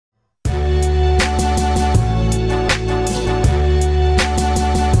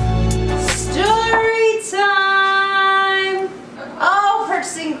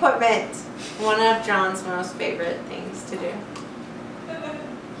equipment. One of John's most favorite things to do.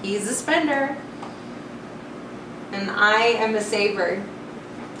 He's a spender. And I am a saver.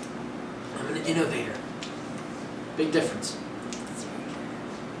 I'm an innovator. Big difference.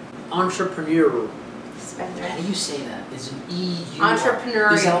 Entrepreneur. Spender. How do you say that? There's an E-U-R. Entrepreneurial.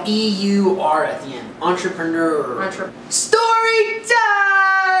 There's an E-U-R at the end. Entrepreneur. Story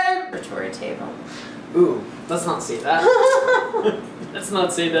time! Laboratory table. Ooh, let's not say that. Let's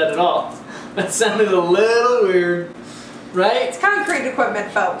not say that at all. That sounded a little weird. Right? It's concrete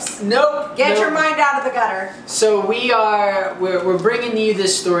equipment, folks. Nope. Get your mind out of the gutter. So we're bringing you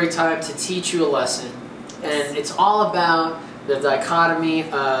this story time to teach you a lesson. Yes. And it's all about the dichotomy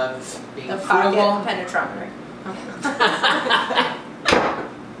of being The frugal. pocket penetrometer.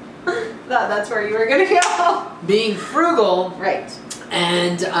 That's where you were going to go. Being frugal. Right.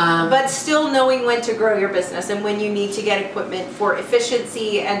 And but still knowing when to grow your business and when you need to get equipment for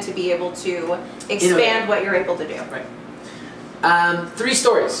efficiency and to be able to expand what you're able to do. Right. 3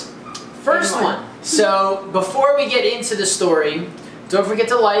 stories. First one. So before we get into the story, don't forget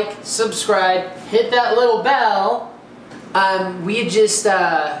to like, subscribe, hit that little bell. We had just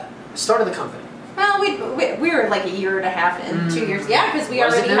started the company. Well, we were like a year and a half in, 2 years. Yeah, because we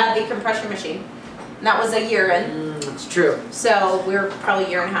already had the compression machine. And that was a year in. That's true. So we were probably a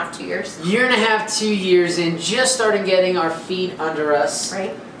year and a half, 2 years. Year and a half, 2 years in, just started getting our feet under us.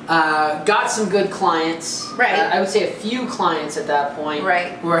 Right. Got some good clients. Right. I would say a few clients at that point.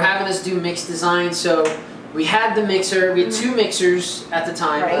 Right. Who were having us do mixed design. So we had the mixer. We had 2 mixers at the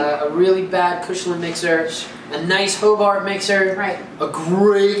time. Right. A really bad Cushland mixer, a nice Hobart mixer, Right. a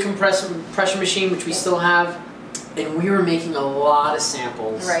great compression machine, which we still have, and we were making a lot of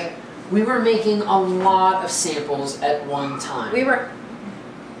samples. Right. We were making a lot of samples at one time. We were.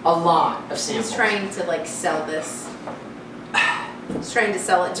 A lot of samples. He's trying to like sell this. He's trying to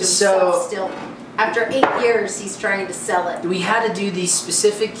sell it to So- himself still. After 8 years, he's trying to sell it. We had to do these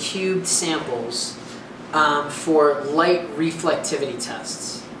specific cubed samples for light reflectivity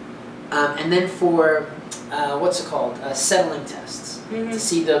tests. And then for, what's it called? Settling tests. To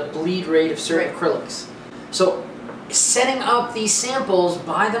see the bleed rate of certain acrylics. So setting up these samples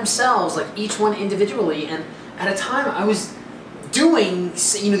by themselves, like each one individually, and at a time I was doing,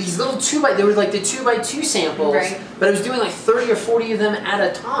 these little they were like the 2x2 samples, but I was doing like 30 or 40 of them at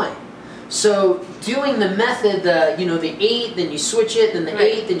a time. So doing the method, the 8, then you switch it, then the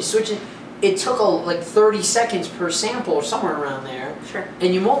 8, then you switch it. It took like 30 seconds per sample or somewhere around there. Sure.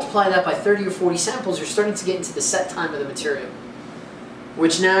 And you multiply that by 30 or 40 samples, you're starting to get into the set time of the material.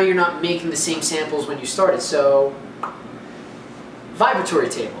 Which now you're not making the same samples when you started. So, vibratory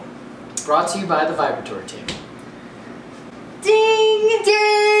table. Brought to you by the vibratory table. Ding!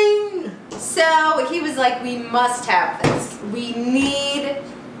 Ding! So he was like, we must have this. We need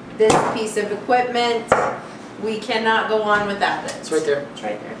this piece of equipment. We cannot go on without it. It's right there. It's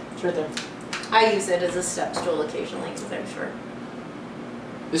right there. It's right there. I use it as a step stool occasionally because I'm sure.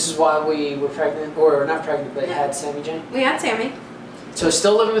 This is why we were pregnant, or not pregnant, but had Sammy Jane. We had Sammy. So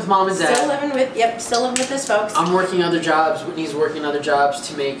still living with mom and dad. Still living with his folks. I'm working other jobs. Whitney's working other jobs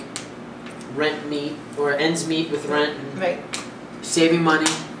to make rent meet, or ends meet with rent. And saving money.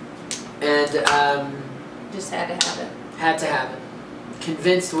 And just had to have it. Had to have it.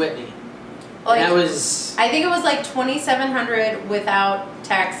 Convinced Whitney. Like, that was. I think it was like $2,700 without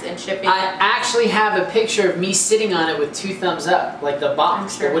tax and shipping. I actually have a picture of me sitting on it with 2 thumbs up, like the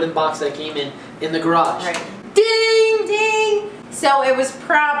box, the wooden box that came in the garage. Right. Ding, ding. So it was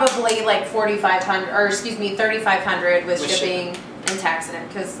probably like $4,500, or excuse me, $3,500 with shipping and tax in it.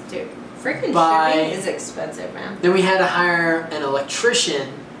 Because dude, freaking shipping is expensive, man. Then we had to hire an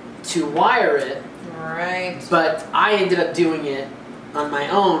electrician to wire it. Right. But I ended up doing it on my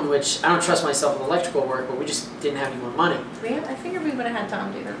own, which I don't trust myself with electrical work, but we just didn't have any more money. I figured we would have had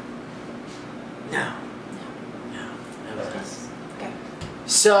Tom do that. No. Never. Okay.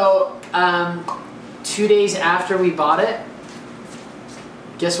 So, 2 days after we bought it,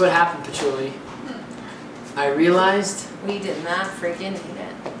 guess what happened, Patchouli? I realized we did not freaking need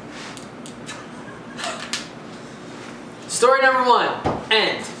it. Story number 1,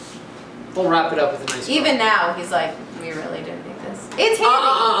 end. We'll wrap it up with a nice Even now, he's like, we really didn't need this. It's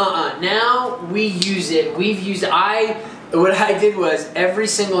handy. Now we use it. We've used it. What I did was every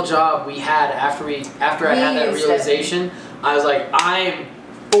single job we had after I had that realization, I was like, I am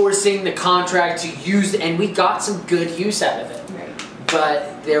forcing the contract to use it, and we got some good use out of it. Right.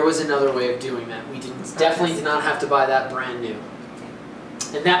 But there was another way of doing that. We definitely did not have to buy that brand new.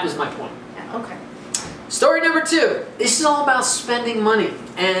 And that was my point. Yeah, okay. Story number 2. This is all about spending money.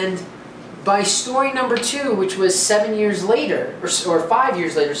 And by story number 2, which was 7 years later, or 5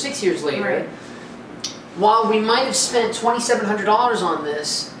 years later, 6 years later, Right. while we might have spent $2,700 on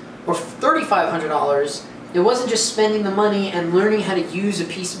this, or $3,500, it wasn't just spending the money and learning how to use a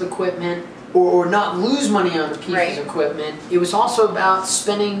piece of equipment or not lose money on a piece Right. of equipment. It was also about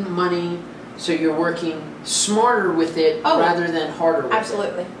spending money so you're working smarter with it rather than harder with it.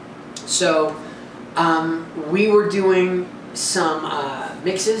 Absolutely. So we were doing some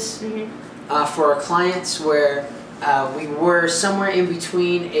mixes for our clients where we were somewhere in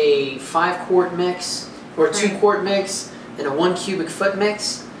between a 5-quart mix or a 2-quart mix and a 1 cubic foot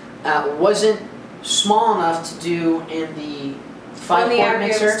mix. It wasn't small enough to do in the 5-quart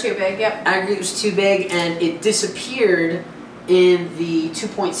mixer. Aggregate was too big, yep. Aggregate was too big, and it disappeared in the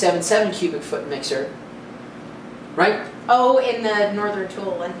 2.77 cubic foot mixer, right? Oh, in the Northern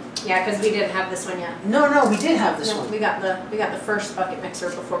Tool one. Yeah, because we didn't have this one yet. No, we did have this one. We got the first bucket mixer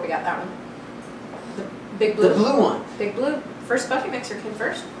before we got that one. The big blue. The blue one. Big blue. First bucket mixer came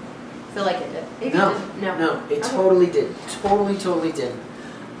first. I feel like it did. Maybe No, it didn't. no, it totally did. Totally did.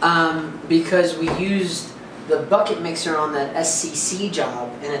 Because we used the bucket mixer on that SCC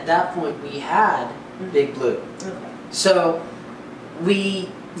job, and at that point we had Big Blue. Okay. So we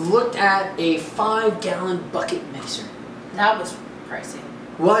looked at a 5-gallon bucket mixer. That was pricey.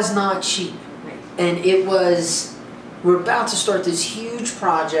 Was not cheap. Right. And it was, we're about to start this huge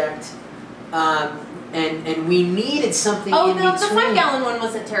project, and we needed something in between. The 5-gallon one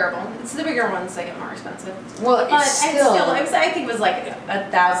wasn't terrible. It's the bigger ones that get more expensive. Well, But it's still, I think it was like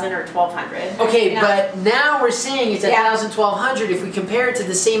 1,000 or 1,200. okay, but now we're saying it's 1,000, 1,200. If we compare it to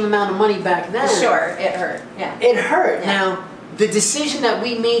the same amount of money back then, Sure, it hurt. Yeah. it hurt. Yeah. Now, the decision that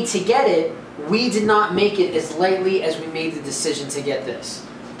we made to get it, we did not make it as lightly as we made the decision to get this.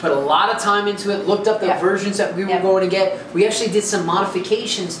 Put a lot of time into it, looked up the versions that we were going to get. We actually did some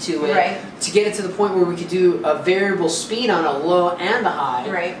modifications to it to get it to the point where we could do a variable speed on a low and a high.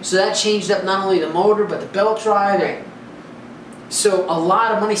 Right. So that changed up not only the motor, but the belt drive. Right. So a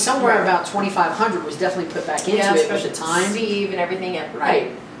lot of money, somewhere about $2,500 was definitely put back into it with the time. Steve and everything.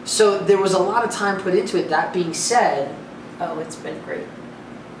 Right. So there was a lot of time put into it. That being said, oh, it's been great.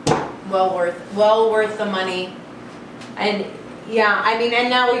 Well worth the money. And yeah, I mean, and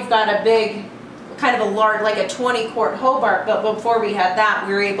now we've got a big, kind of a large, like a 20-quart Hobart, but before we had that,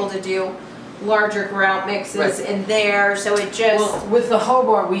 we were able to do larger grout mixes in there, so it just... Well, with the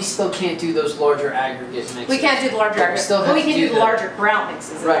Hobart, we still can't do those larger aggregate mixes. We can't do the larger aggregate, but we can do the larger grout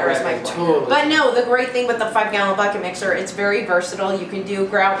mixes. Right, totally. But no, the great thing with the 5-gallon bucket mixer, it's very versatile. You can do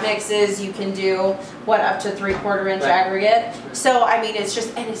grout mixes, you can do, up to 3/4 inch aggregate. So, I mean, it's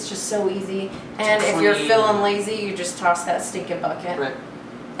just so easy. And if you're feeling lazy, you just toss that stinking bucket. Right.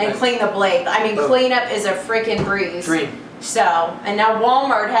 And clean the blade. I mean, cleanup is a freaking breeze. Dream. So, and now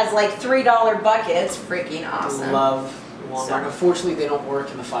Walmart has like $3 buckets. Freaking awesome. Love Walmart. So, unfortunately, they don't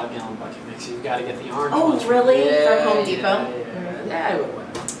work in the 5-gallon bucket mixer. You've got to get the orange ones. Oh, really? Yeah, From Home Depot?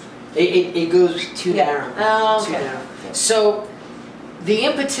 It goes too narrow. Oh, okay. Too narrow. So, the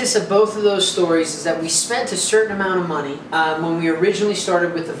impetus of both of those stories is that we spent a certain amount of money when we originally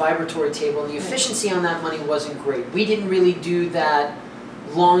started with the vibratory table, and the efficiency on that money wasn't great. We didn't really do that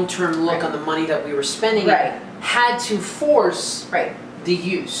long-term look on the money that we were spending. Had to force the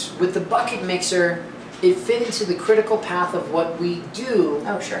use. With the bucket mixer, it fit into the critical path of what we do.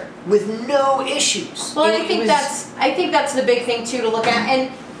 Oh, sure. With no issues. Well, I think that's the big thing too to look at.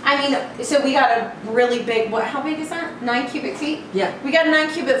 And I mean, so we got a really big, how big is that? 9 cubic feet? Yeah. We got a 9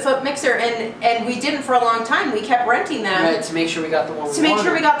 cubic foot mixer, and we didn't for a long time. We kept renting them. Right, to make sure we got the one we wanted. To make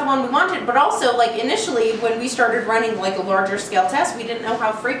sure we got the one we wanted. But also, like, initially, when we started running, like, a larger scale test, we didn't know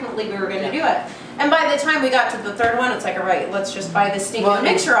how frequently we were going to do it. And by the time we got to the third one, it's like, all right, let's just buy this stinking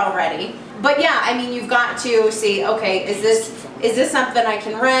mixer already. But yeah, I mean, you've got to see, okay, is this something I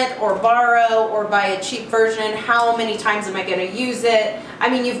can rent or borrow or buy a cheap version? How many times am I going to use it? I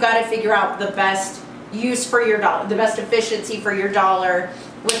mean, you've got to figure out the best use for your dollar, the best efficiency for your dollar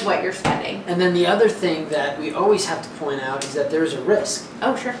with what you're spending. And then the other thing that we always have to point out is that there's a risk.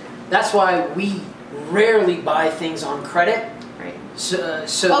 Oh, sure. That's why we rarely buy things on credit. Right. So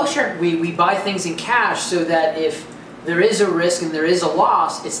oh, sure. we buy things in cash so that if there is a risk and there is a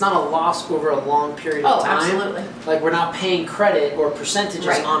loss, it's not a loss over a long period of time. Oh, absolutely. Like, we're not paying credit or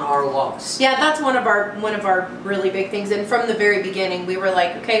percentages on our loss. Yeah, that's one of our really big things. And from the very beginning, we were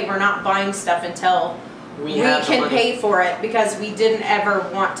like, okay, we're not buying stuff until we can pay for it, because we didn't ever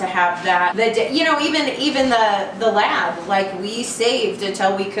want to have that. Even the lab, like, we saved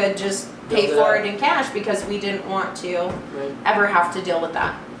until we could just pay for it in cash, because we didn't want to ever have to deal with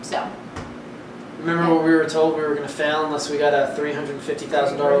that. So. Remember what we were told we were going to fail unless we got a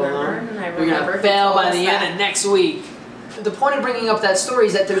 $350,000 loan? We're going to fail by the end of next week. The point of bringing up that story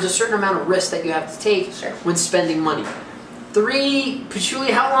is that there's a certain amount of risk that you have to take when spending money.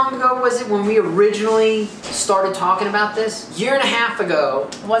 Patchouli, how long ago was it when we originally started talking about this? Year and a half ago.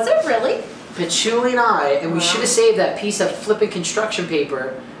 Was it really? Patchouli and I, and we should have saved that piece of flipping construction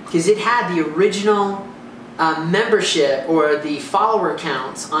paper because it had the original membership or the follower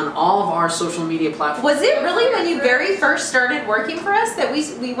counts on all of our social media platforms. Was it really when you very first started working for us that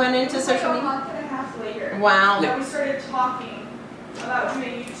we went into social media? A month and a half later. Wow. That we started talking about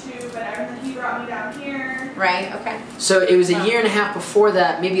doing YouTube and he brought me down here. Right, okay. So it was a year and a half before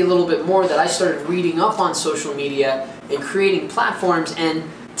that, maybe a little bit more, that I started reading up on social media and creating platforms. And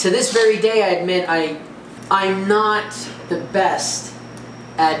to this very day, I admit I'm not the best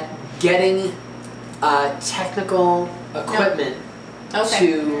at getting technical equipment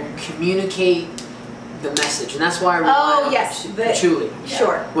to communicate the message, and that's why I rely on Patchouli.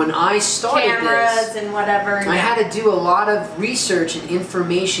 Sure. When I started cameras and whatever. I had to do a lot of research and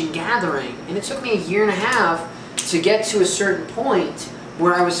information gathering, and it took me a year and a half to get to a certain point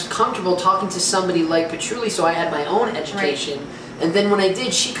where I was comfortable talking to somebody like Patchouli, so I had my own education. Right. And then when I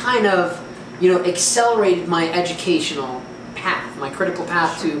did, she kind of, accelerated my educational path, my critical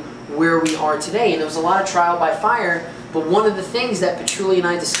path to where we are today. And it was a lot of trial by fire, but one of the things that Patchouli and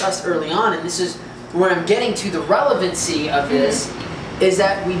I discussed early on, and this is where I'm getting to the relevancy of this, is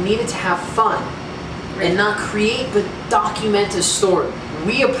that we needed to have fun and not create but document a story.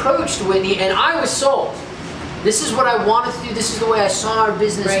 We approached Whitney and I was sold. This is what I wanted to do, this is the way I saw our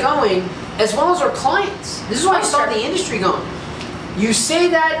business going, as well as our clients. This is why I saw the industry going. You say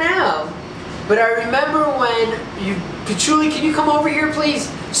that now, but I remember when Patchouli, can you come over here please?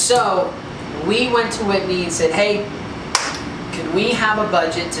 So we went to Whitney and said, hey, can we have a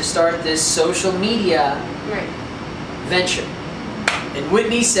budget to start this social media venture? And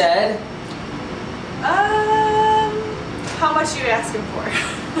Whitney said, how much are you asking for?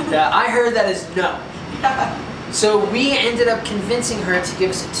 Yeah, I heard that as no. So we ended up convincing her to give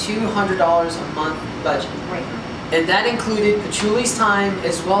us a $200 a month budget. Right. And that included Patchouli's time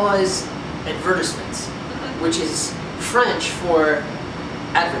as well as advertisements, which is French for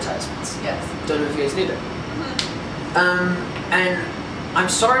advertisements. Yes. Don't know if you guys knew that. And I'm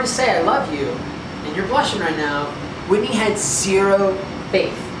sorry to say I love you, and you're blushing right now. Whitney had zero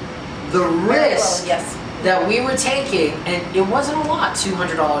faith. The risk that we were taking, and it wasn't a lot,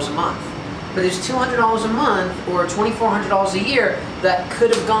 $200 a month, but it's $200 a month or $2,400 a year that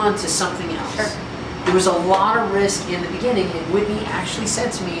could have gone to something else. Sure. There was a lot of risk in the beginning, and Whitney actually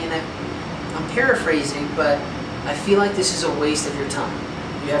said to me, and I'm paraphrasing, but I feel like this is a waste of your time.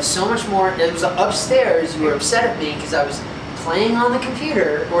 You have so much more. It was upstairs. You were upset at me because I was playing on the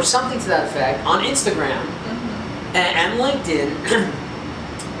computer or something to that effect on Instagram and LinkedIn.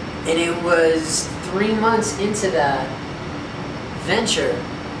 And it was 3 months into that venture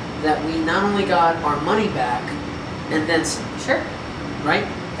that we not only got our money back and then some. Sure. Right?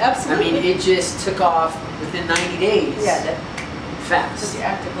 Absolutely. I mean, it just took off within 90 days. Yeah. Fast. Just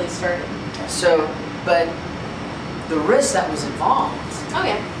actively started. So, but the risk that was involved. Oh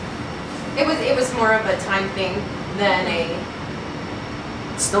yeah. It was more of a time thing than a.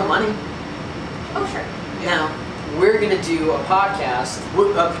 It's still money. Oh sure. Now we're gonna do a podcast.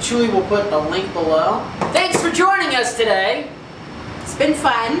 Patchouli will put a link below. Thanks for joining us today. It's been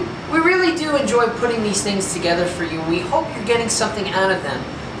fun. We really do enjoy putting these things together for you. We hope you're getting something out of them.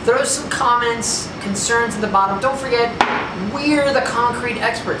 Throw some comments, concerns in the bottom. Don't forget, we're the concrete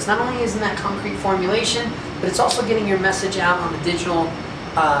experts. Not only isn't that concrete formulation, but it's also getting your message out on the digital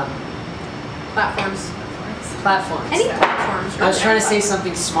platforms. Any platforms. I was trying to say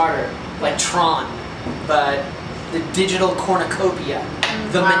something smarter, like Tron, but the digital cornucopia,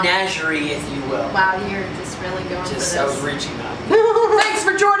 the menagerie, if you will. Wow, you're just really going for this. I was reaching out. Thanks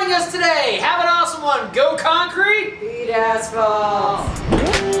for joining us today. Have an awesome one. Go concrete. Beat asphalt.